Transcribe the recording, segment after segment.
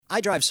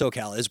iDrive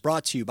SoCal is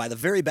brought to you by the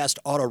very best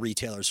auto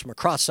retailers from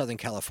across Southern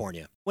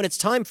California. When it's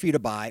time for you to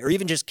buy or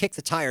even just kick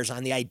the tires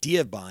on the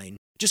idea of buying,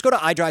 just go to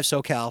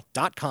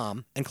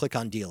iDriveSoCal.com and click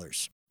on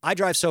dealers.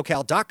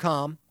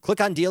 iDriveSoCal.com, click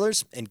on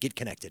dealers, and get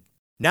connected.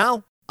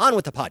 Now, on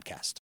with the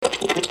podcast.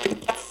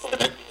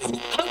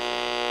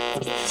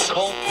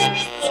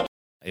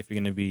 If you're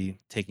going to be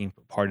taking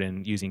part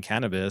in using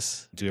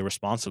cannabis, do it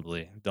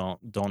responsibly.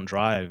 Don't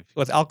drive.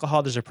 With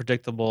alcohol, there's a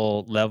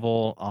predictable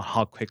level on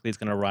how quickly it's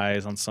going to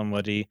rise on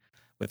somebody.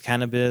 With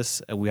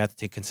cannabis, we have to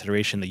take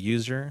consideration the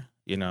user.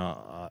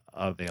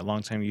 Are they a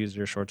long-term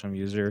user, short-term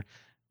user?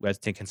 We have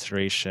to take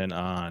consideration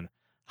on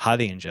how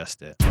they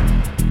ingest it.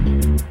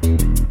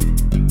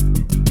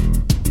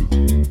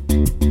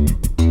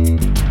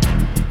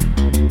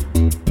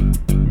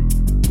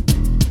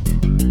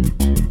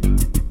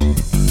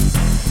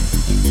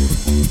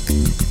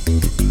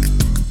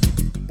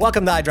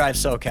 Welcome to iDrive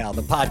SoCal,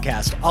 the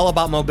podcast all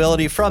about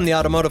mobility from the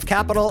automotive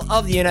capital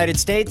of the United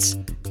States,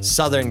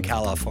 Southern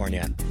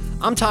California.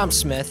 I'm Tom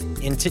Smith,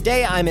 and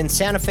today I'm in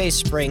Santa Fe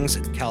Springs,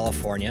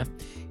 California,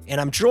 and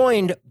I'm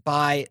joined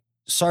by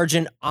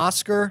Sergeant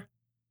Oscar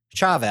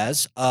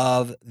Chavez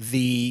of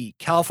the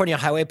California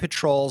Highway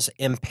Patrol's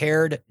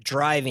Impaired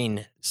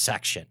Driving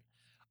Section.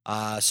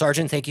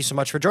 Sergeant, thank you so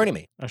much for joining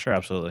me. Oh, sure,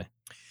 absolutely.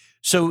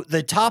 So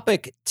the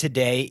topic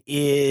today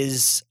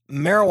is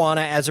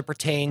marijuana as it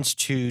pertains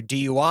to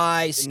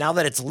DUI. Now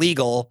that it's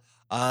legal,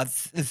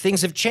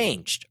 things have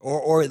changed,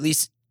 or at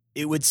least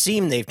it would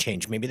seem they've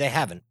changed. Maybe they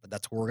haven't, but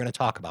that's what we're going to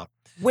talk about.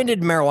 When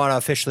did marijuana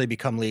officially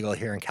become legal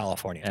here in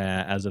California?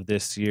 As of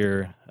this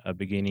year,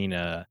 beginning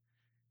in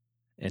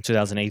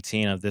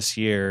 2018 of this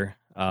year,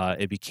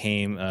 it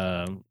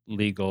became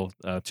legal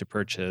to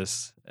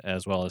purchase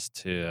as well as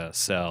to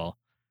sell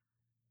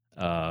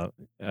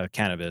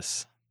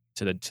cannabis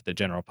to the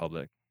general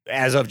public.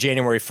 As of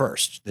January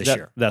 1st this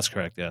year. That's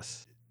correct,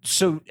 yes.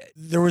 So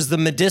there was the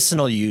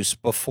medicinal use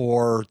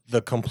before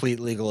the complete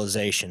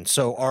legalization.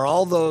 So are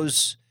all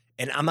those,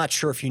 and I'm not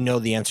sure if you know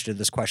the answer to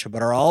this question,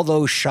 but are all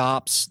those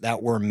shops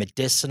that were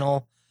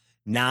medicinal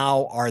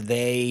now, are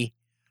they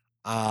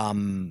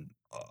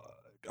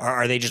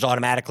just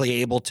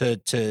automatically able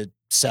to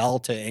sell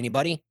to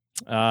anybody?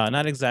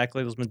 Not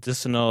exactly. Those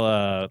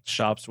medicinal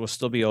shops will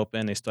still be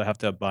open. They still have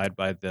to abide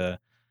by the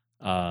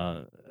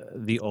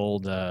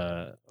old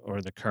or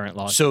the current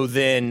law. So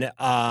then,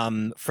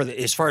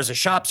 as far as the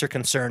shops are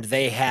concerned,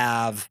 they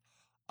have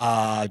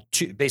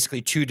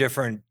basically two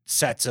different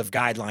sets of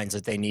guidelines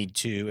that they need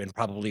to, and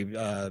probably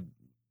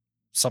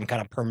some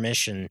kind of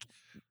permission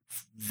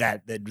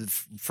that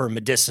for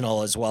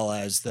medicinal as well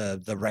as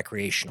the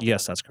recreational.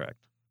 Yes, that's correct.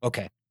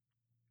 Okay.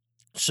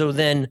 So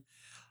then,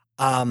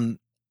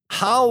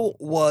 how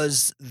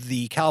was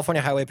the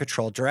California Highway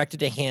Patrol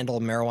directed to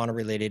handle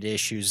marijuana-related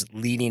issues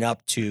leading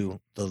up to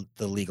the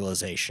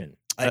legalization?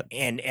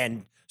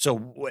 And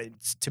so,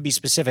 to be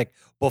specific,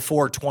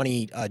 before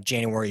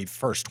January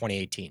 1st,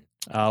 2018?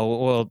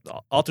 Well,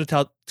 all through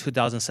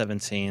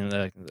 2017,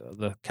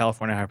 the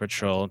California Highway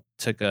Patrol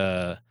took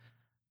a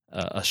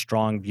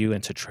strong view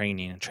into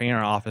training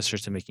our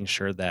officers to making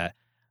sure that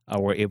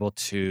we're able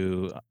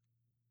to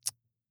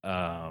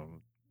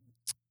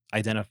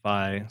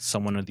identify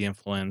someone under the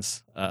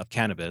influence of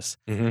cannabis.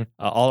 Mm-hmm.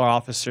 All our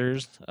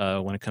officers,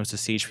 when it comes to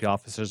CHP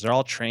officers, they're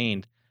all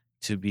trained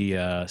to be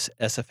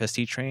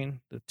SFSE trained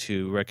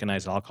to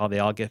recognize alcohol. They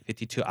all get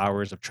 52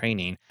 hours of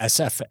training.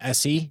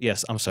 SFSE?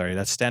 Yes, I'm sorry.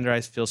 That's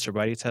Standardized Field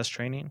Sobriety Test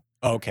Training.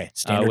 Oh, okay.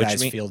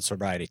 Standardized Field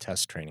Sobriety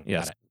Test Training.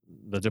 Yes. Got it.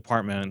 The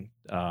department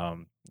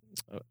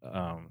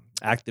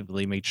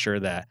actively made sure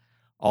that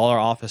all our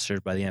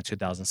officers by the end of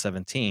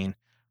 2017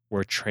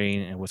 were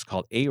trained in what's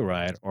called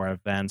ARIDE, or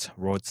Advanced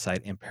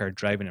Roadside Impaired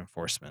Driving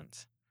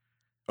Enforcement.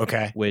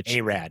 Okay. Which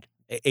ARIDE.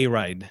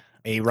 ARIDE.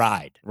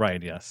 ARIDE.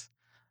 Right, yes.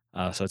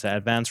 So it's an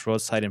Advanced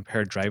Roadside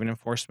Impaired Driving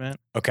Enforcement.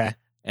 Okay.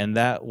 And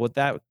that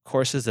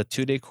course is a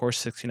 2-day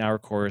course, 16-hour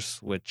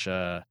course, which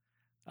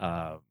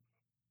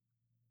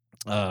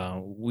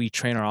we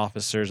train our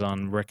officers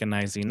on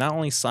recognizing not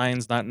only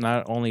signs,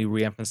 not only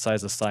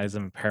reemphasize the signs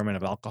of impairment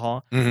of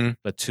alcohol, Mm-hmm.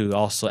 but to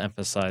also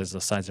emphasize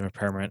the signs of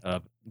impairment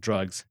of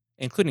drugs,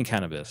 including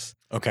cannabis.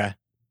 Okay.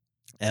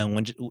 And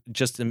when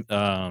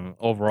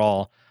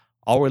overall,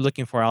 all we're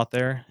looking for out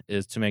there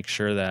is to make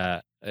sure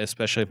that,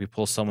 especially if we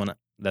pull someone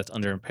that's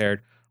under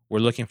impaired, we're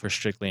looking for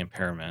strictly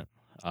impairment.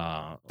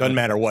 Doesn't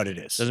matter what it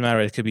is. Doesn't matter.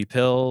 It could be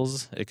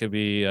pills. It could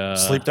be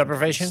sleep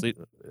deprivation.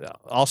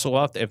 Also,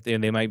 if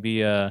they might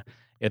be if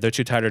they're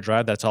too tired to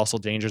drive, that's also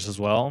dangerous as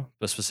well.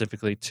 But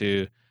specifically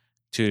to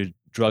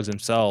drugs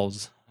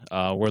themselves,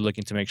 we're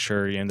looking to make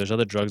sure. And there's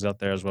other drugs out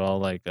there as well,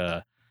 like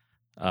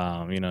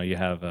you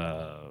have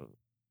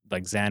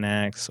like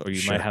Xanax, or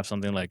you might have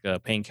something like a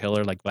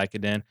painkiller like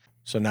Vicodin.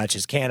 So not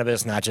just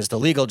cannabis, not just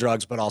illegal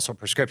drugs, but also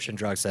prescription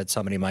drugs that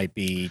somebody might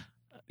be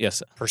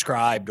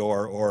prescribed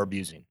or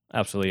abusing.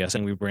 Absolutely, yes.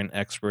 And we bring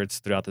experts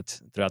throughout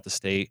the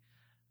state,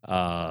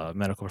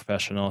 medical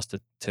professionals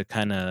to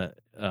kind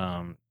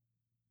of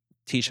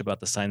teach about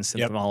the signs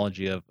and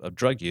symptomology of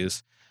drug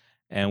use.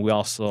 And we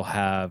also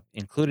have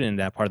included in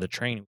that part of the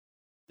training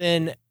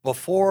Then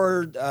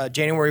before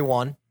January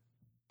 1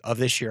 of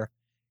this year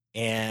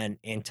and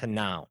to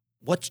now,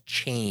 what's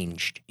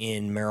changed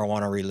in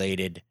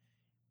marijuana-related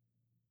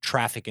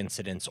traffic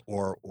incidents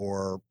or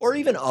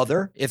even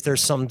other, if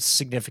there's some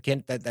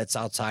significant that's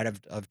outside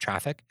of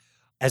traffic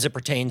as it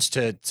pertains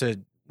to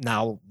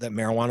now that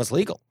marijuana is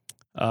legal?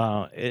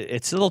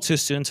 It's a little too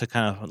soon to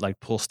kind of like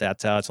pull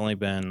stats out. It's only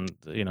been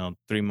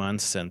 3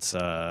 months since 3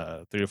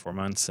 to 4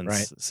 months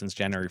Right. since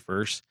January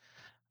 1st.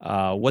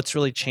 What's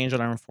really changed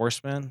on our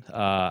enforcement?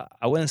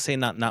 I wouldn't say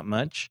not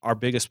much. Our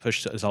biggest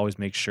push is always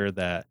make sure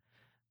that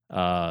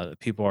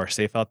people are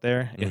safe out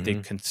there. If they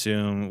Mhm.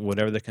 consume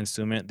whatever they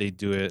consume it, they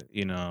do it,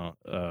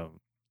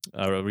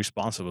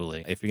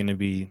 responsibly. If you're going to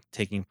be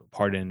taking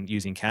part in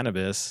using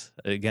cannabis,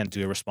 again,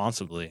 do it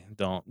responsibly.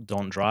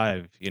 Don't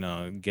drive.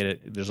 Get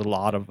it. There's a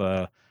lot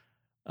of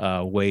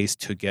ways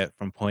to get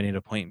from point A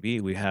to point B.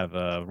 We have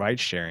ride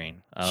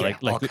sharing, Yeah,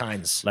 all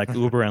kinds. like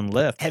Uber and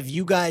Lyft. Have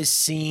you guys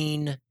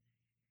seen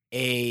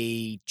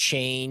a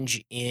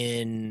change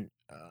in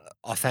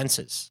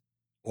offenses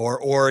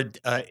or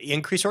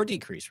increase or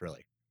decrease,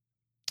 really?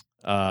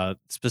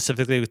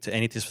 Specifically to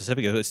anything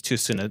specific, it's too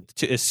soon.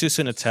 It's too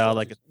soon to tell.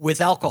 Like, With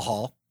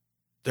alcohol,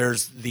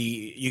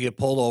 you get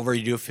pulled over,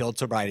 you do a field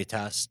sobriety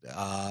test.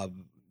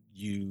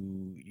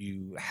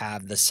 You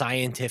have the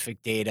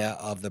scientific data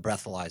of the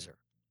breathalyzer,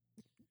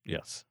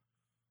 yes,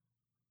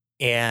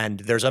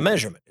 and there's a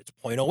measurement. It's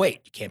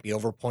 0.08. You can't be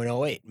over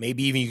 0.08.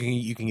 Maybe even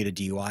you can get a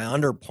DUI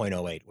under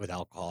 0.08 with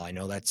alcohol. I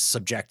know that's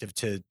subjective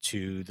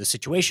to the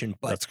situation,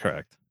 but that's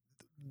correct.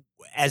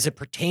 as it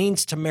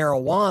pertains to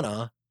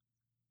marijuana,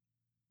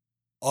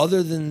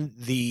 other than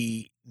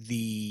the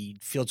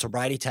field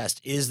sobriety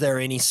test, is there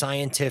any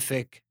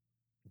scientific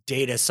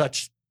data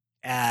such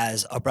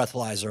as a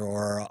breathalyzer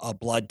or a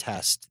blood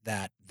test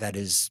that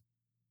is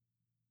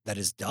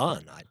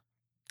done?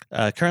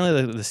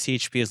 Currently, the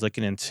CHP is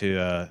looking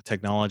into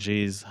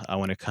technologies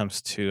when it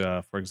comes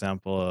to, for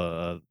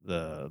example,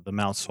 the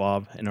mouth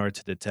swab in order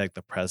to detect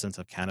the presence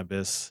of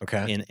cannabis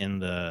Okay.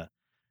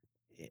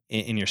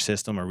 in your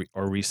system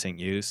or recent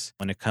use.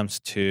 When it comes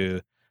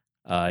to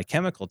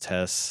chemical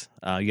tests,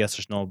 yes,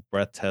 there's no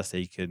breath test that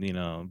you could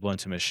blow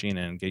into a machine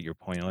and get your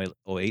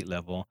 0.08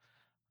 level.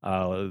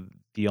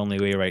 The only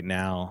way right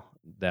now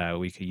that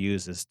we could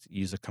use is to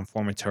use a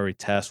confirmatory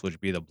test, which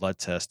would be the blood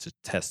test to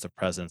test the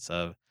presence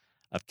of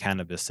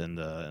cannabis in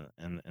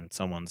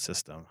someone's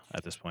system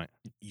at this point.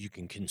 You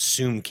can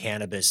consume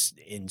cannabis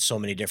in so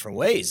many different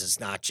ways. It's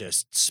not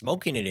just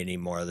smoking it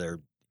anymore. They're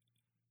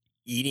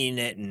eating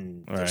it,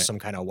 and there's Right. some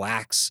kind of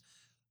wax.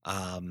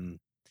 And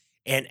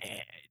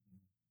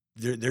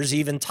there's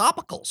even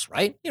topicals,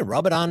 right? You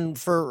rub it on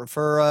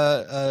for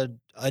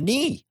a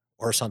knee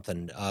or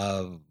something.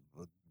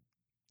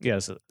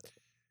 Yes.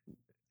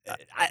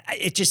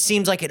 It just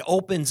seems like it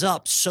opens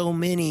up so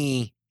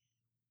many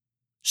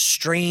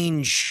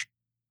strange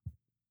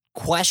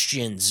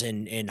questions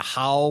and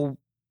how,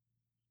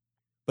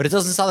 but it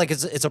doesn't sound like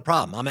it's a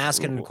problem. I'm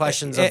asking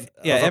questions of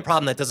a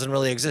problem that doesn't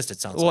really exist, it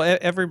sounds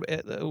like.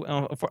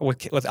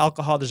 With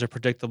alcohol, there's a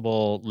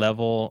predictable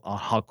level on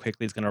how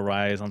quickly it's going to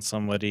rise on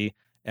somebody,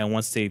 and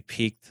once they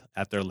peaked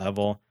at their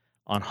level,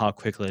 on how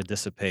quickly it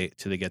dissipate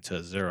till they get to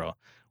a zero.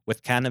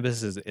 With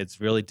cannabis,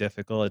 it's really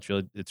difficult.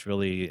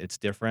 It's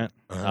different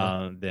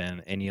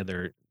than any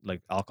other,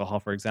 like alcohol,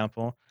 for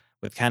example.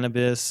 With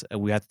cannabis,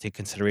 we have to take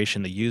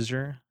consideration the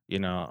user.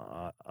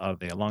 Are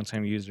they a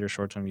long-term user,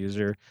 short-term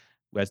user?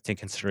 We have to take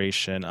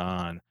consideration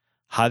on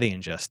how they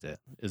ingest it.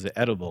 Is it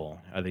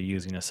edible? Are they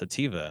using a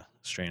sativa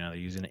strain? Are they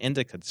using an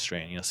indica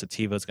strain?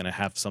 Sativa is going to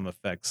have some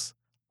effects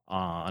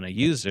on a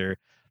user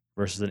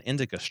versus an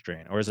indica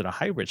strain, or is it a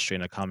hybrid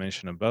strain, a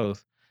combination of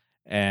both?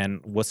 And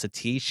what's the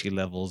THC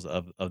levels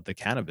of the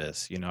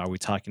cannabis? Are we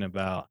talking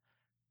about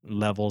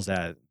levels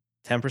at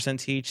 10%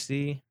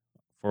 THC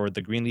for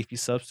the green leafy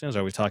substance?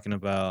 Are we talking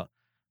about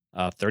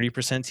 30%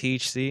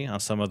 THC on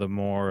some of the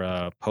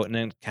more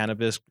potent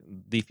cannabis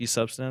leafy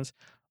substance?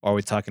 Or are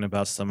we talking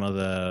about some of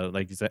the,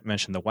 like you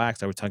mentioned, the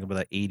wax? Are we talking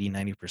about the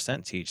 80-90%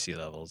 THC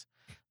levels?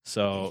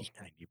 So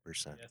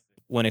 80-90%.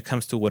 when it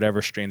comes to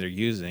whatever strain they're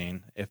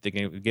using, if they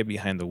can get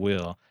behind the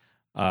wheel,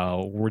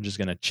 we're just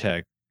going to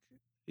check,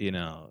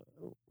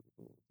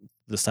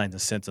 the signs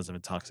and symptoms of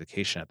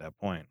intoxication at that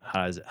point.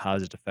 How is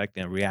it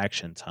affecting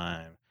reaction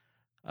time?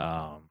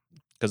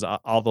 Because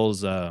all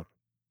those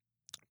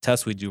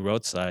tests we do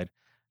roadside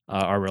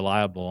are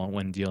reliable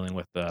when dealing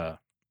with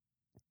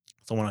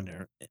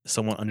someone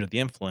under the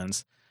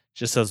influence.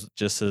 Just as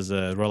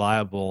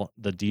reliable,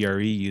 the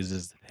DRE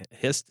uses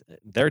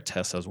their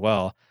tests as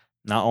well.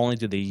 Not only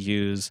do they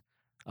use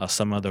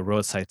some of the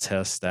roadside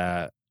tests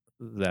that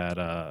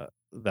the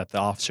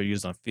officer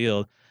used on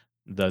field,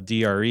 the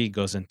DRE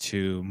goes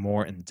into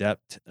more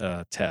in-depth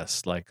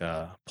tests like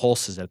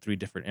pulses at 3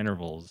 different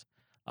intervals,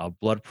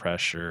 blood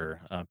pressure,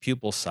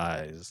 pupil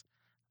size,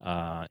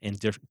 in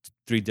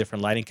 3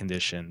 different lighting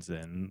conditions,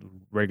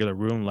 in regular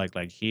room like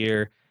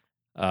here,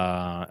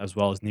 as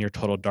well as near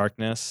total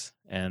darkness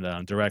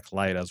and direct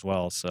light as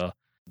well. So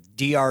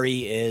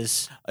DRE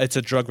is it's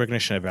a drug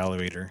recognition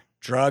evaluator.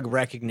 Drug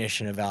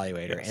recognition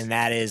evaluator. Yes. And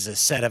that is a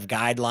set of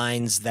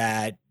guidelines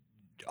that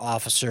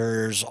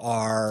officers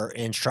are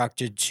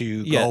instructed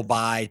to go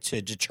by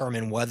to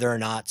determine whether or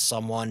not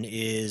someone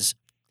is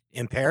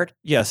impaired?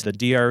 Yes, the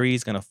DRE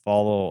is going to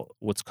follow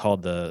what's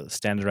called the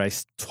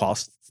standardized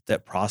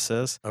 12-step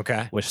process,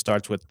 Okay. which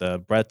starts with the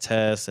breath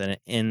test. And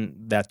in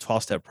that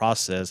 12-step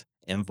process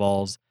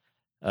involves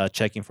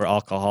checking for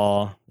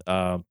alcohol,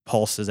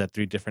 pulses at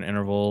 3 different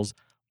intervals,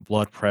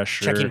 blood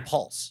pressure. Checking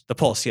pulse. The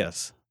pulse,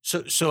 yes.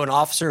 So an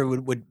officer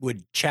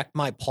would check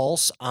my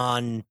pulse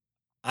on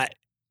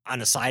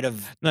the side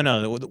of.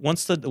 No.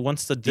 Once the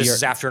This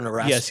is after an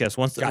arrest. Yes.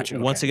 Once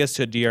it gets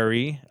to a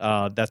DRE,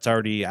 that's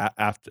already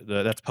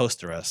that's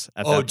post arrest.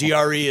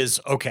 DRE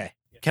is okay.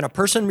 Can a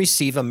person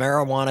receive a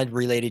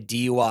marijuana-related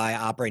DUI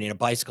operating a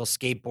bicycle,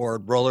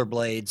 skateboard,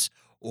 rollerblades,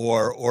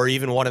 or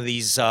even one of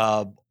these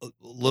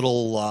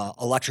little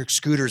electric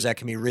scooters that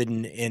can be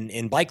ridden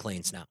in bike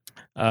lanes now?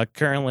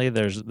 Currently,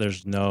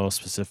 there's no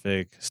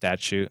specific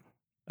statute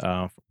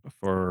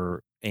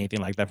for anything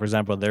like that. For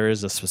example, there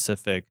is a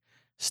specific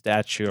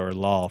statute or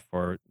law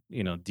for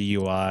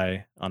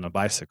DUI on a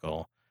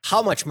bicycle.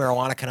 How much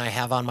marijuana can I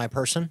have on my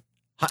person?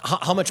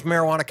 How much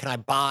marijuana can I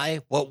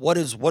buy? What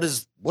is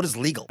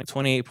legal?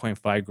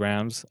 28.5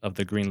 grams of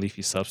the green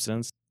leafy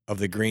substance. Of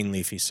the green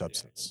leafy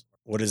substance.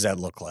 What does that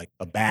look like?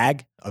 A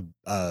bag?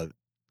 A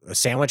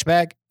sandwich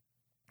bag?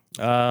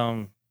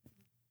 About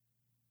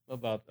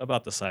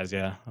the size,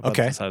 yeah.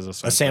 Okay. The size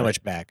of a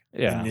sandwich bag.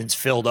 Yeah. And it's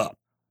filled up.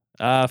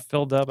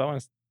 Filled up. I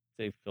want to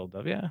say filled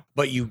up, yeah.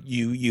 But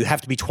you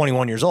have to be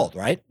 21 years old,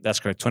 right?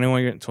 That's correct.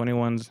 21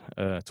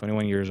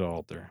 years or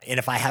older. And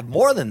if I have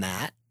more than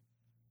that,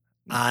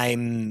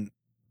 am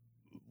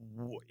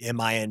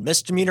I in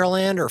misdemeanor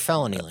land or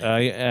felony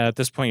land? At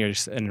this point, you're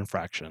just an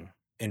infraction.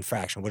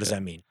 Infraction. What does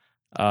that mean?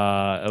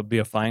 It'll be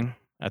a fine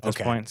at this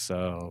point.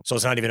 So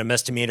it's not even a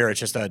misdemeanor. It's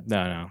just a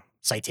no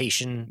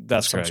citation.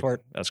 That's of some correct.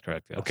 Sort. That's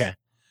correct. Yes. Okay.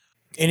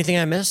 Anything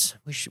I miss?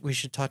 We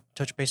should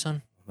touch base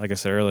on. Like I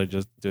said earlier,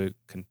 just do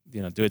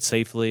it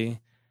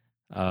safely.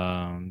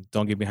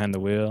 Don't get behind the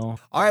wheel.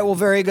 All right. Well,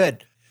 very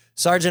good.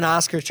 Sergeant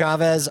Oscar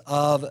Chavez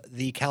of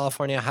the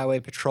California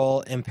Highway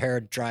Patrol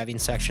Impaired Driving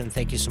Section.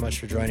 Thank you so much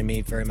for joining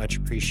me. Very much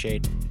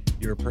appreciate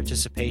your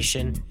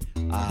participation.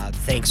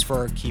 Thanks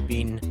for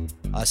keeping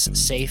us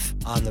safe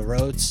on the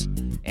roads.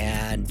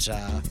 And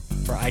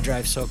for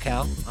iDrive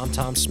SoCal, I'm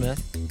Tom Smith.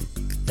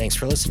 Thanks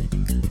for listening.